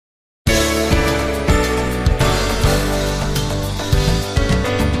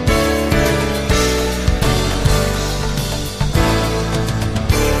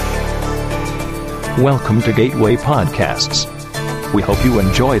Welcome to Gateway Podcasts. We hope you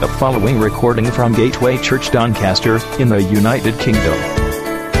enjoy the following recording from Gateway Church Doncaster in the United Kingdom.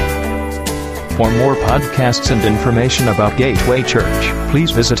 For more podcasts and information about Gateway Church,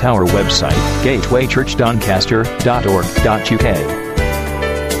 please visit our website,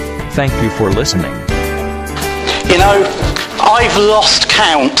 gatewaychurchdoncaster.org.uk. Thank you for listening. You know, I've lost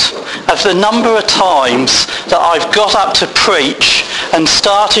count of the number of times that I've got up to preach and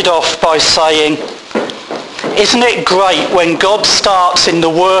started off by saying, isn't it great when God starts in the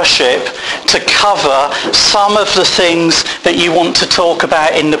worship to cover some of the things that you want to talk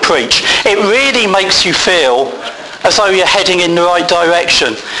about in the preach? It really makes you feel as though you're heading in the right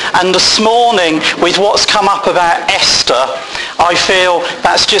direction. And this morning, with what's come up about Esther, I feel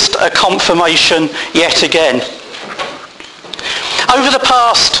that's just a confirmation yet again. Over the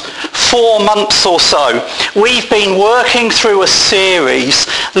past 4 months or so, we've been working through a series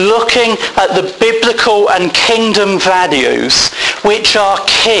looking at the biblical and kingdom values which are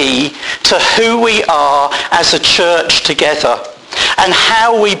key to who we are as a church together and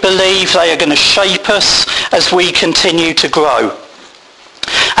how we believe they are going to shape us as we continue to grow.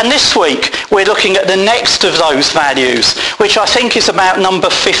 And this week we're looking at the next of those values, which I think is about number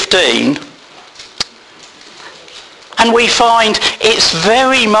 15. And we find it's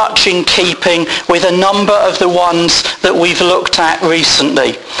very much in keeping with a number of the ones that we've looked at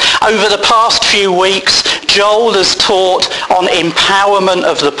recently. Over the past few weeks, Joel has taught on empowerment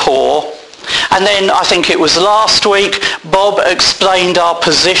of the poor. And then I think it was last week, Bob explained our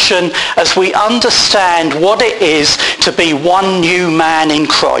position as we understand what it is to be one new man in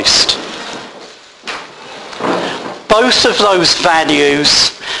Christ. Both of those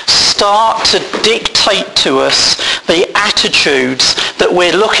values start to dictate to us the attitudes that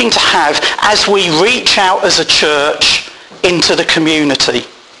we're looking to have as we reach out as a church into the community.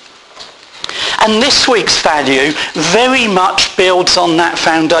 And this week's value very much builds on that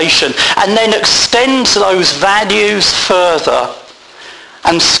foundation and then extends those values further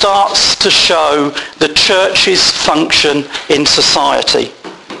and starts to show the church's function in society.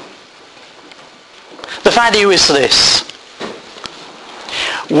 The value is this.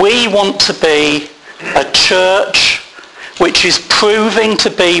 We want to be a church which is proving to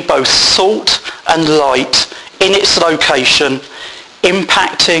be both salt and light in its location,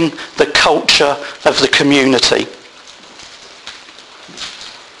 impacting the culture of the community.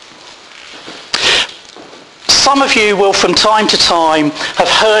 Some of you will from time to time have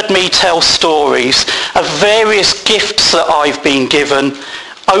heard me tell stories of various gifts that I've been given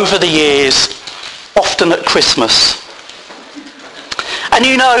over the years, often at Christmas. And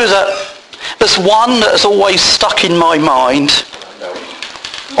you know that there's one that has always stuck in my mind,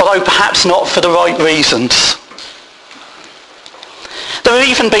 although perhaps not for the right reasons. There have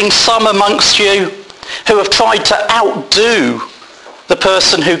even been some amongst you who have tried to outdo the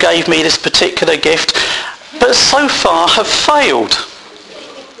person who gave me this particular gift, but so far have failed.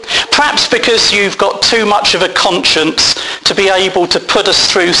 Perhaps because you've got too much of a conscience to be able to put us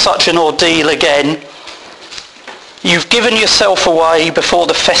through such an ordeal again. You've given yourself away before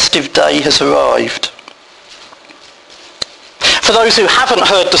the festive day has arrived. For those who haven't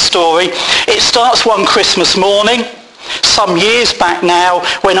heard the story, it starts one Christmas morning, some years back now,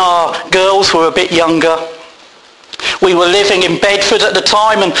 when our girls were a bit younger. We were living in Bedford at the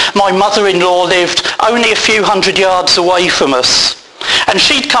time, and my mother-in-law lived only a few hundred yards away from us. And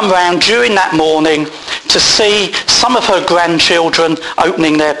she'd come round during that morning to see some of her grandchildren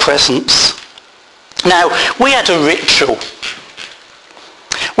opening their presents. Now, we had a ritual.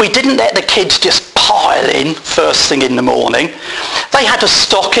 We didn't let the kids just pile in first thing in the morning. They had a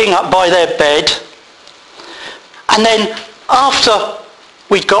stocking up by their bed. And then after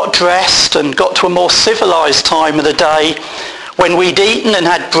we'd got dressed and got to a more civilised time of the day, when we'd eaten and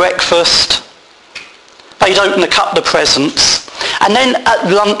had breakfast, they'd open a couple of presents. And then at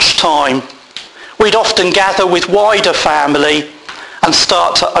lunchtime, we'd often gather with wider family and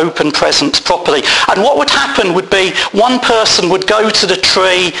start to open presents properly. And what would happen would be one person would go to the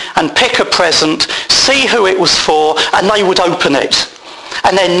tree and pick a present, see who it was for, and they would open it.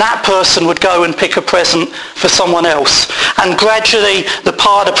 And then that person would go and pick a present for someone else. And gradually the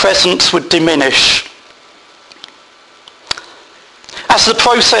pile of presents would diminish. As the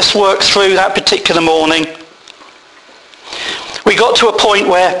process worked through that particular morning, we got to a point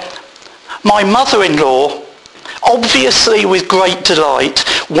where my mother-in-law, obviously with great delight,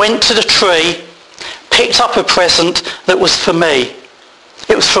 went to the tree, picked up a present that was for me.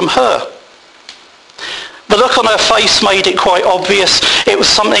 It was from her. The look on her face made it quite obvious. It was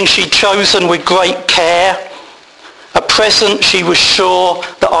something she'd chosen with great care, a present she was sure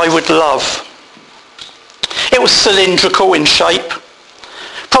that I would love. It was cylindrical in shape,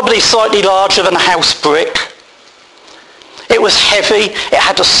 probably slightly larger than a house brick. It was heavy, it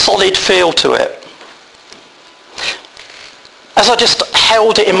had a solid feel to it. As I just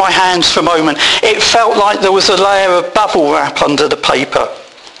held it in my hands for a moment, it felt like there was a layer of bubble wrap under the paper.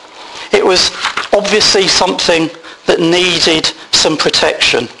 It was obviously something that needed some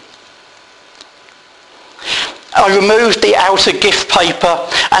protection. I removed the outer gift paper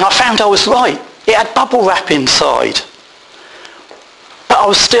and I found I was right. It had bubble wrap inside. But I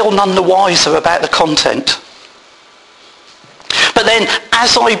was still none the wiser about the content. But then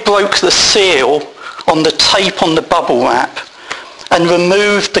as I broke the seal on the tape on the bubble wrap and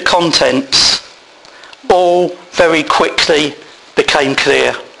removed the contents, all very quickly became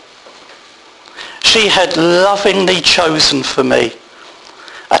clear. She had lovingly chosen for me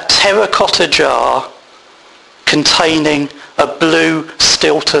a terracotta jar containing a blue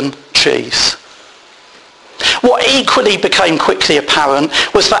Stilton cheese. What equally became quickly apparent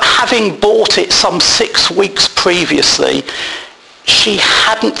was that having bought it some 6 weeks previously, she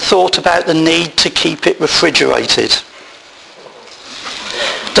hadn't thought about the need to keep it refrigerated.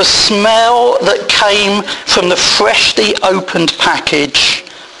 The smell that came from the freshly opened package,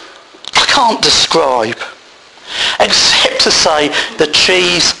 I can't describe, except to say the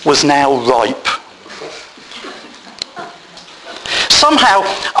cheese was now ripe. Somehow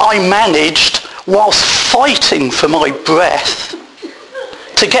I managed, whilst fighting for my breath,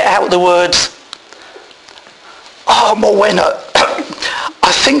 to get out the words, "Oh, Morwenna,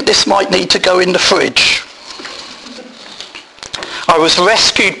 I think this might need to go in the fridge." I was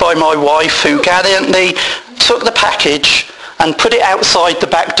rescued by my wife, who gallantly took the package and put it outside the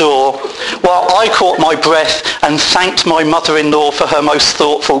back door while I caught my breath and thanked my mother-in-law for her most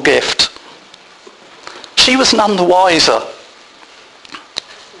thoughtful gift. She was none the wiser.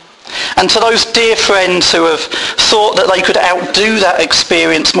 And to those dear friends who have thought that they could outdo that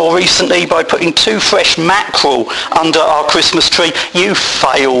experience more recently by putting 2 fresh mackerel under our Christmas tree, you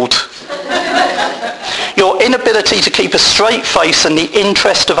failed. Your inability to keep a straight face and the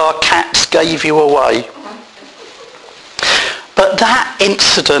interest of our cats gave you away. But that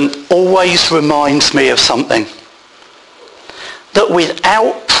incident always reminds me of something. That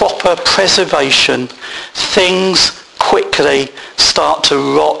without proper preservation, things quickly start to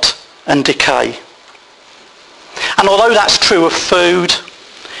rot and decay. And although that's true of food,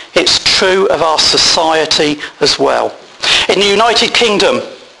 it's true of our society as well. In the United Kingdom,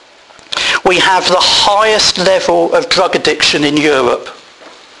 we have the highest level of drug addiction in Europe.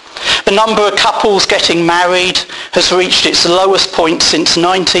 The number of couples getting married has reached its lowest point since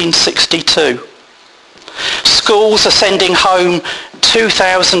 1962. Schools are sending home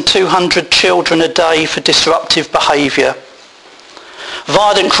 2,200 children a day for disruptive behaviour.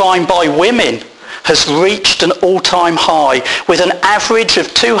 Violent crime by women has reached an all-time high, with an average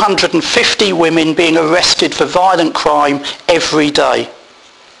of 250 women being arrested for violent crime every day.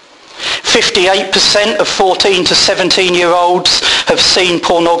 58% of 14 to 17-year-olds have seen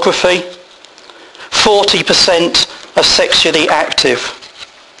pornography. 40% are sexually active.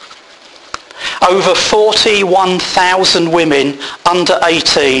 Over 41,000 women under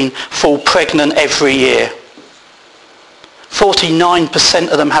 18 fall pregnant every year. 49%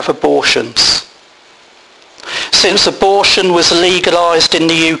 of them have abortions. Since abortion was legalised in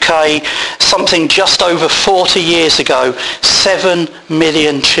the UK something just over 40 years ago, 7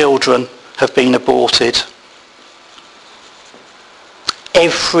 million children have been aborted.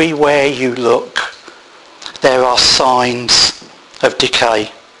 Everywhere you look, there are signs of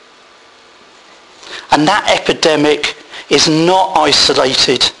decay. And that epidemic is not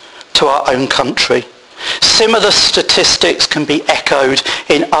isolated to our own country. Similar statistics can be echoed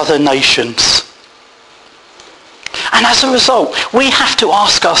in other nations. And as a result, we have to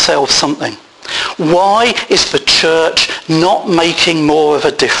ask ourselves something. Why is the church not making more of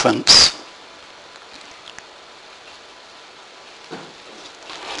a difference?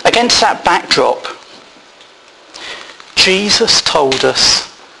 Against that backdrop, Jesus told us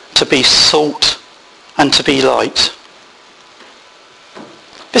to be salt and to be light.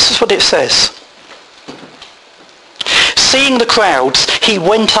 This is what it says. Seeing the crowds, he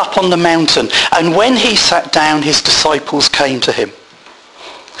went up on the mountain, and when he sat down, his disciples came to him.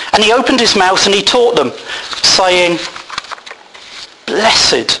 And he opened his mouth and he taught them, saying,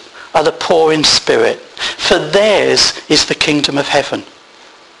 "Blessed are the poor in spirit, for theirs is the kingdom of heaven.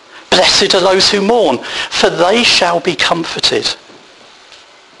 Blessed are those who mourn, for they shall be comforted.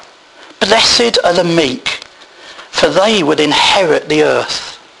 Blessed are the meek, for they will inherit the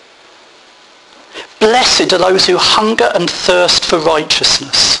earth. Blessed are those who hunger and thirst for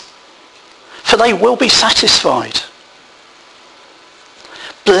righteousness, for they will be satisfied.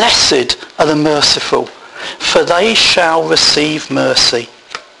 Blessed are the merciful, for they shall receive mercy.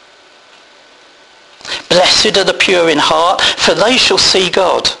 Blessed are the pure in heart, for they shall see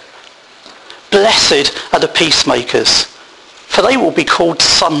God. Blessed are the peacemakers, for they will be called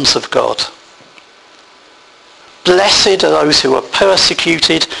sons of God. Blessed are those who are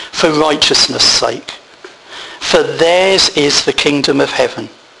persecuted for righteousness' sake, for theirs is the kingdom of heaven.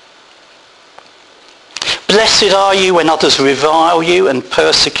 Blessed are you when others revile you and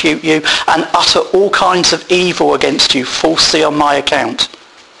persecute you and utter all kinds of evil against you falsely on my account.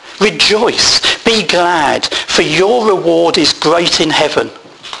 Rejoice, be glad, for your reward is great in heaven.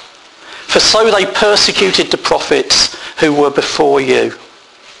 For so they persecuted the prophets who were before you.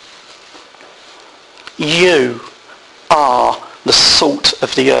 You are the salt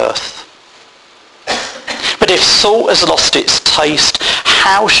of the earth. But if salt has lost its taste,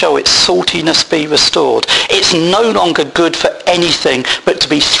 how shall its saltiness be restored? It's no longer good for anything but to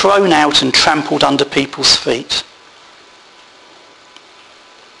be thrown out and trampled under people's feet.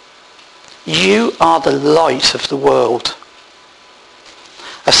 You are the light of the world.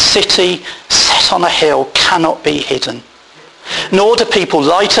 A city set on a hill cannot be hidden. Nor do people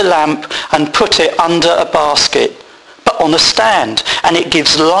light a lamp and put it under a basket, but on a stand, and it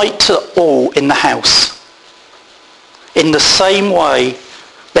gives light to all in the house. In the same way,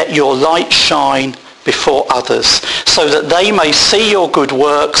 let your light shine before others, so that they may see your good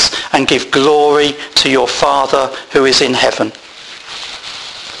works and give glory to your Father who is in heaven.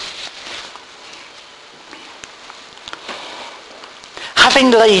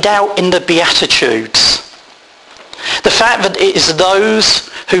 Having laid out in the Beatitudes the fact that it is those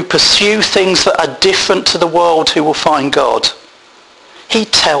who pursue things that are different to the world who will find God, he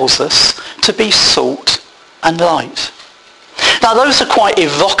tells us to be salt and light. Now those are quite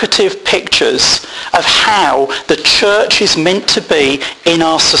evocative pictures of how the church is meant to be in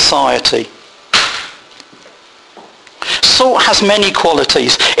our society. Salt has many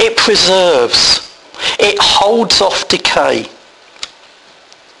qualities. It preserves. It holds off decay.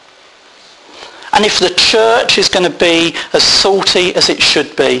 And if the church is going to be as salty as it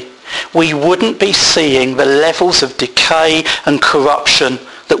should be, we wouldn't be seeing the levels of decay and corruption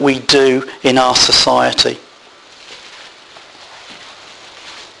that we do in our society.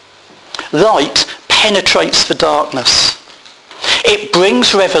 Light penetrates the darkness. It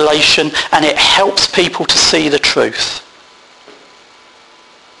brings revelation and it helps people to see the truth.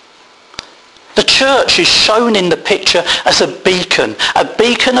 The church is shown in the picture as a beacon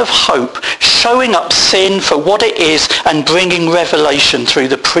of hope, showing up sin for what it is and bringing revelation through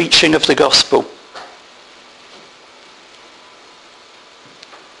the preaching of the gospel.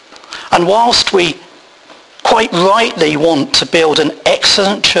 And whilst we quite rightly want to build an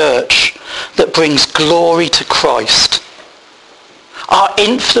excellent church that brings glory to Christ, our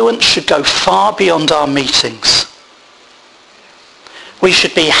influence should go far beyond our meetings. We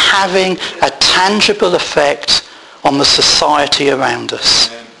should be having a tangible effect on the society around us.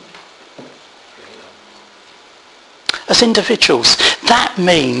 As individuals, that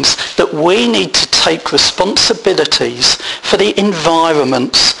means that we need to take responsibilities for the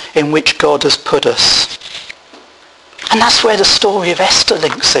environments in which God has put us. And that's where the story of Esther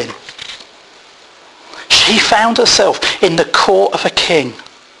links in. She found herself in the court of a king.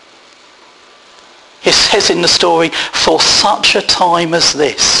 It says in the story, for such a time as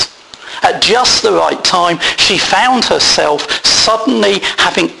this. At just the right time, she found herself suddenly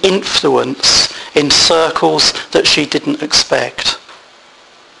having influence in circles that she didn't expect.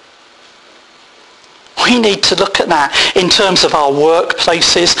 We need to look at that in terms of our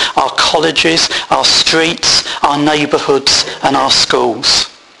workplaces, our colleges, our streets, our neighbourhoods and our schools.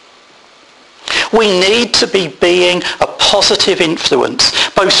 We need to be being a positive influence,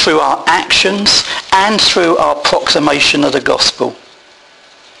 both through our actions and through our proclamation of the gospel.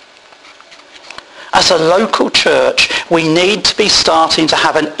 As a local church, we need to be starting to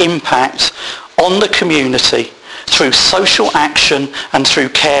have an impact on the community through social action and through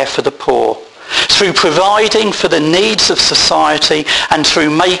care for the poor, through providing for the needs of society and through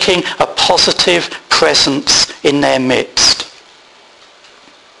making a positive presence in their midst.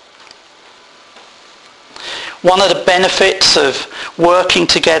 One of the benefits of working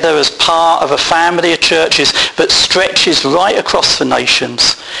together as part of a family of churches that stretches right across the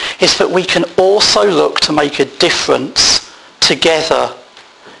nations is that we can also look to make a difference together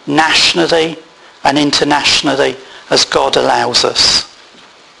nationally and internationally as God allows us.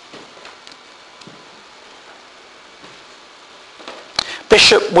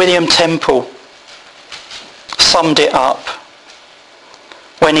 Bishop William Temple summed it up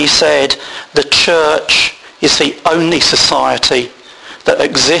when he said, "The church is the only society that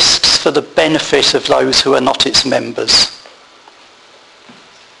exists for the benefit of those who are not its members."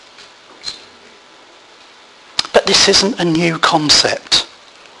 But this isn't a new concept.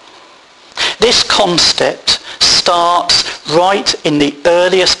 This concept starts right in the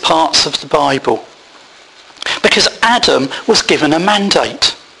earliest parts of the Bible, because Adam was given a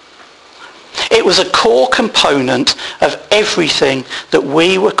mandate. It was a core component of everything that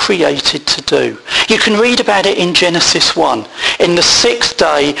we were created to do. You can read about it in Genesis 1, in the 6th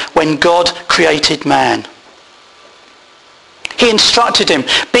day when God created man. He instructed him,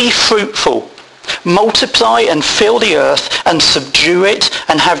 "Be fruitful, multiply and fill the earth and subdue it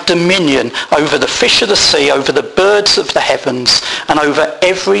and have dominion over the fish of the sea, over the birds of the heavens, and over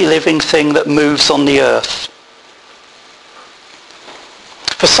every living thing that moves on the earth."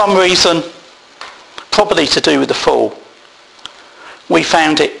 For some reason, probably to do with the fall, we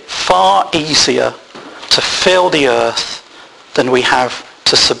found it far easier to fill the earth than we have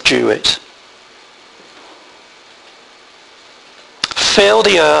to subdue it. Fill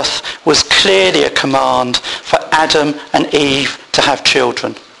the earth was clearly a command for Adam and Eve to have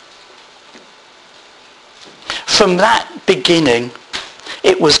children. From that beginning,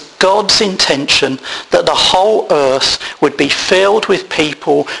 it was God's intention that the whole earth would be filled with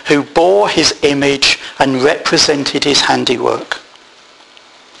people who bore his image and represented his handiwork.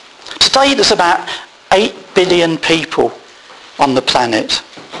 Today there's about 8 billion people on the planet.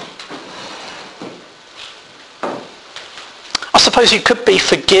 I suppose you could be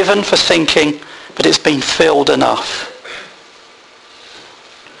forgiven for thinking, but it's been filled enough.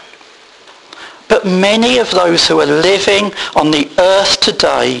 But many of those who are living on the earth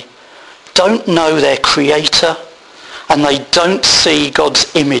today don't know their Creator, and they don't see God's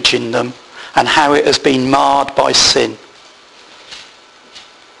image in them and how it has been marred by sin.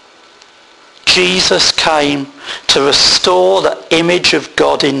 Jesus came to restore the image of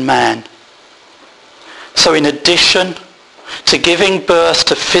God in man. So in addition to giving birth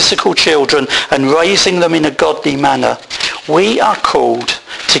to physical children and raising them in a godly manner, we are called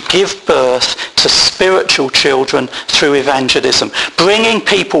to give birth to spiritual children through evangelism, bringing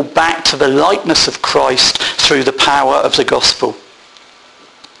people back to the likeness of Christ through the power of the gospel.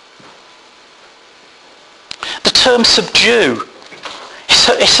 The term subdue,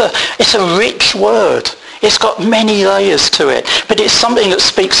 it's a rich word. It's got many layers to it, but it's something that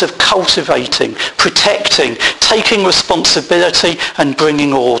speaks of cultivating, protecting, taking responsibility and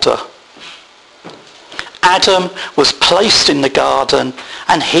bringing order. Adam was placed in the garden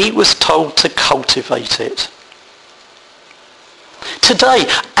and he was told to cultivate it.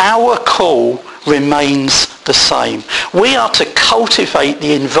 Today, our call remains the same. We are to cultivate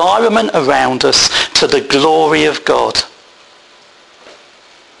the environment around us to the glory of God.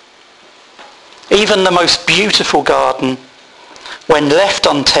 Even the most beautiful garden, when left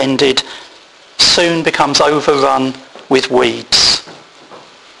untended, soon becomes overrun with weeds.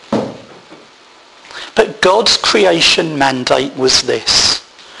 But God's creation mandate was this: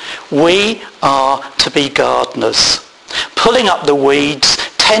 we are to be gardeners, pulling up the weeds,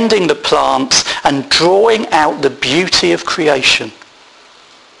 tending the plants, and drawing out the beauty of creation.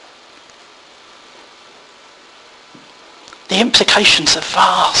 The implications are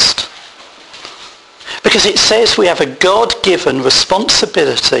vast, because it says we have a God-given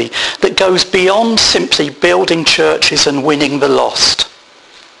responsibility that goes beyond simply building churches and winning the lost.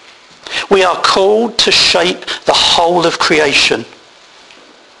 We are called to shape the whole of creation.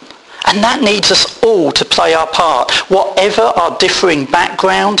 And that needs us all to play our part, whatever our differing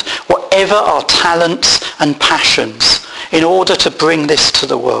background, whatever our talents and passions, in order to bring this to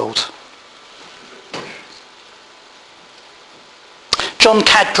the world. John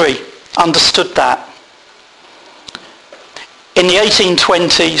Cadbury understood that. In the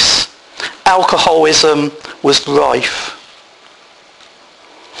 1820s, alcoholism was rife.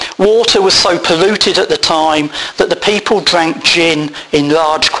 Water was so polluted at the time that the people drank gin in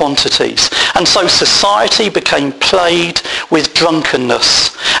large quantities. And so society became plagued with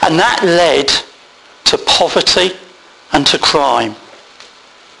drunkenness. And that led to poverty and to crime.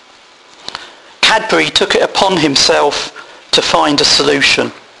 Cadbury took it upon himself to find a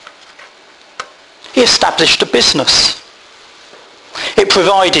solution. He established a business. It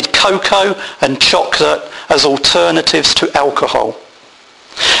provided cocoa and chocolate as alternatives to alcohol.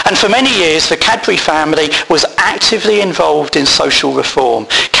 And for many years, the Cadbury family was actively involved in social reform,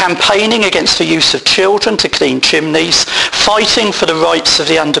 campaigning against the use of children to clean chimneys, fighting for the rights of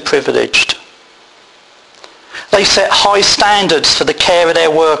the underprivileged. They set high standards for the care of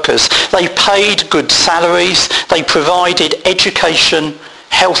their workers. They paid good salaries. They provided education,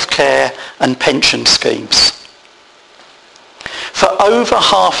 healthcare and pension schemes. For over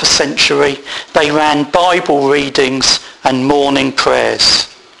half a century, they ran Bible readings and morning prayers.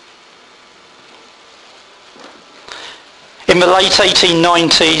 In the late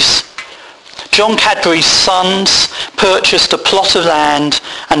 1890s, John Cadbury's sons purchased a plot of land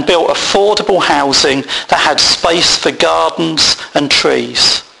and built affordable housing that had space for gardens and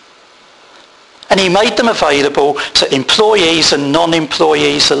trees. And he made them available to employees and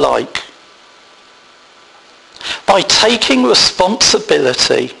non-employees alike. By taking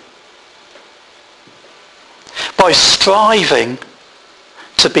responsibility, by striving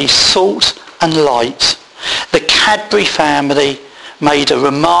to be salt and light, the Cadbury family made a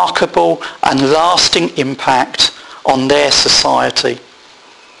remarkable and lasting impact on their society.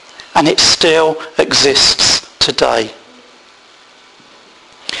 And it still exists today.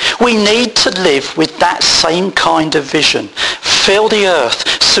 We need to live with that same kind of vision. Fill the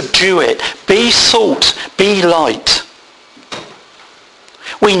earth, subdue it, be salt, be light.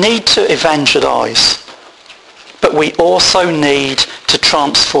 We need to evangelise, but we also need to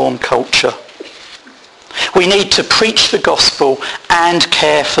transform culture. We need to preach the gospel and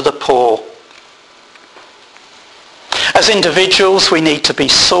care for the poor. As individuals, we need to be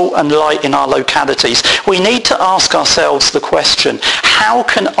salt and light in our localities. We need to ask ourselves the question, how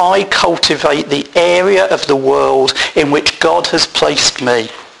can I cultivate the area of the world in which God has placed me?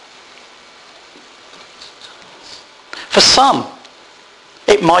 For some,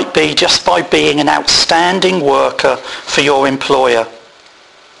 it might be just by being an outstanding worker for your employer.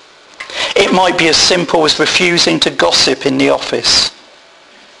 It might be as simple as refusing to gossip in the office.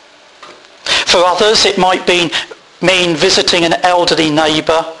 For others, it might mean visiting an elderly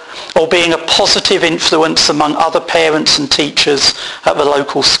neighbour or being a positive influence among other parents and teachers at the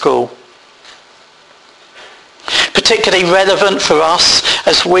local school. Particularly relevant for us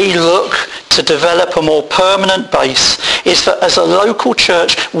as we look to develop a more permanent base is that as a local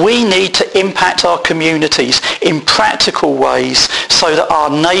church we need to impact our communities in practical ways so that our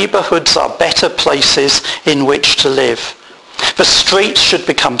neighbourhoods are better places in which to live. The streets should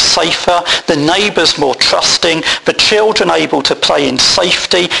become safer, the neighbours more trusting, the children able to play in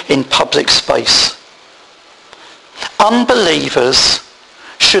safety in public space. Unbelievers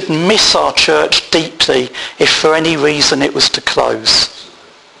should miss our church deeply if for any reason it was to close.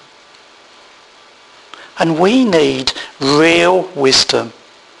 And we need real wisdom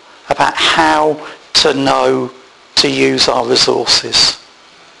about how to know to use our resources.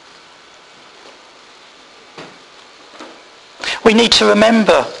 We need to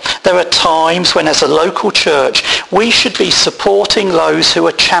remember there are times when as a local church we should be supporting those who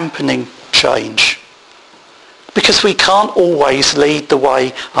are championing change, because we can't always lead the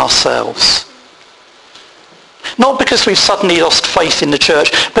way ourselves. Not because we've suddenly lost faith in the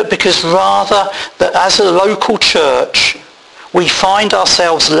church, but because rather that as a local church we find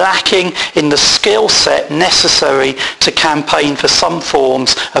ourselves lacking in the skill set necessary to campaign for some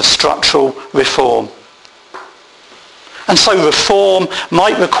forms of structural reform. And so reform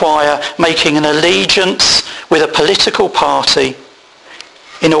might require making an allegiance with a political party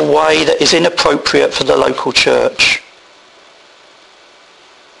in a way that is inappropriate for the local church.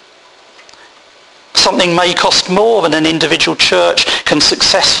 Something may cost more than an individual church can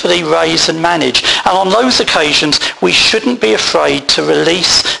successfully raise and manage. And on those occasions, we shouldn't be afraid to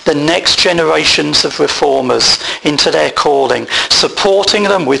release the next generations of reformers into their calling, supporting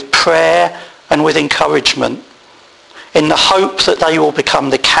them with prayer and with encouragement, in the hope that they will become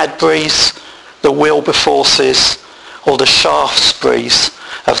the Cadburys, the Wilberforces, or the Shaftesburys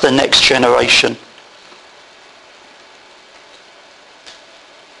of the next generation.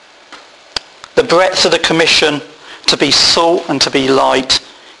 The breadth of the commission to be salt and to be light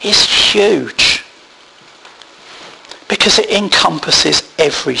is huge, because it encompasses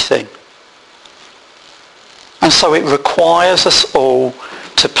everything. And so it requires us all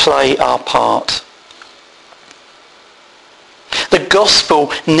to play our part. The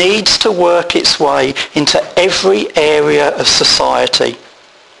gospel needs to work its way into every area of society.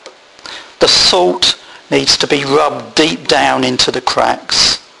 The salt needs to be rubbed deep down into the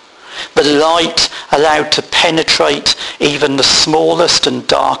cracks. The light allowed to penetrate even the smallest and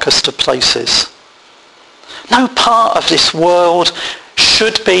darkest of places. No part of this world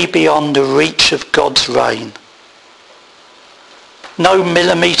should be beyond the reach of God's reign. No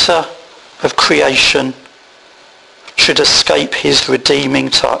millimetre of creation should escape his redeeming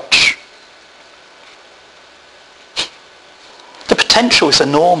touch. The potential is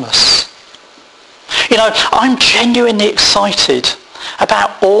enormous. You know, I'm genuinely excited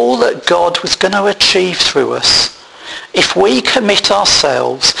about all that God was going to achieve through us if we commit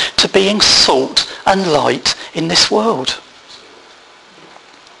ourselves to being salt and light in this world.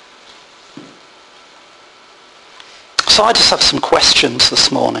 So I just have some questions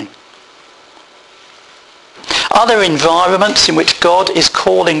this morning. Are there environments in which God is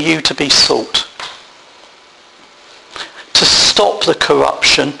calling you to be salt? To stop the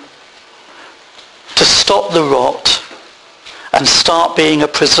corruption, to stop the rot, and start being a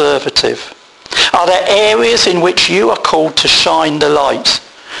preservative? Are there areas in which you are called to shine the light,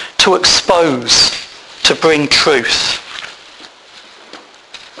 to expose, to bring truth?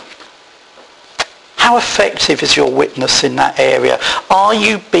 How effective is your witness in that area? Are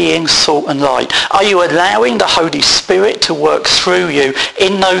you being salt and light? Are you allowing the Holy Spirit to work through you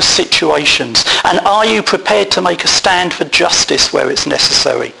in those situations? And are you prepared to make a stand for justice where it's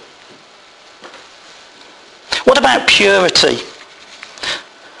necessary? What about purity?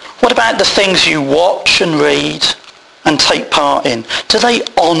 What about the things you watch and read and take part in? Do they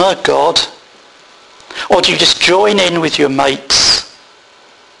honour God? Or do you just join in with your mates?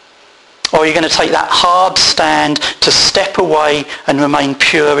 Or are you going to take that hard stand to step away and remain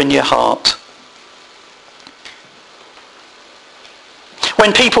pure in your heart?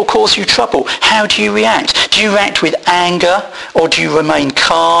 When people cause you trouble, how do you react? Do you react with anger, or do you remain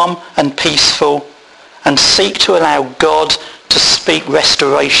calm and peaceful and seek to allow God to speak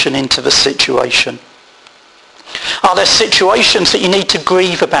restoration into the situation? Are there situations that you need to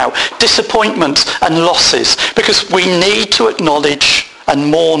grieve about, disappointments and losses? Because we need to acknowledge and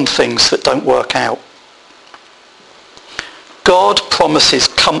mourn things that don't work out. God promises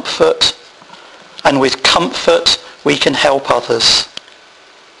comfort, and with comfort we can help others.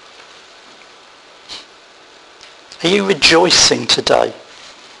 Are you rejoicing today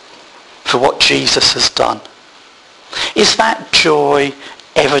for what Jesus has done? Is that joy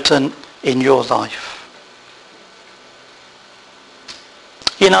evident in your life?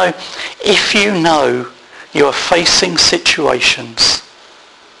 You know, if you know you are facing situations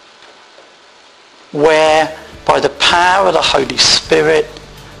where by the power of the Holy Spirit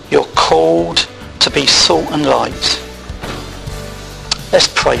you're called to be salt and light, let's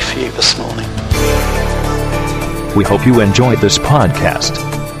pray for you this morning. We hope you enjoyed this podcast.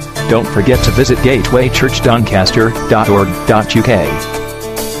 Don't forget to visit gatewaychurchdoncaster.org.uk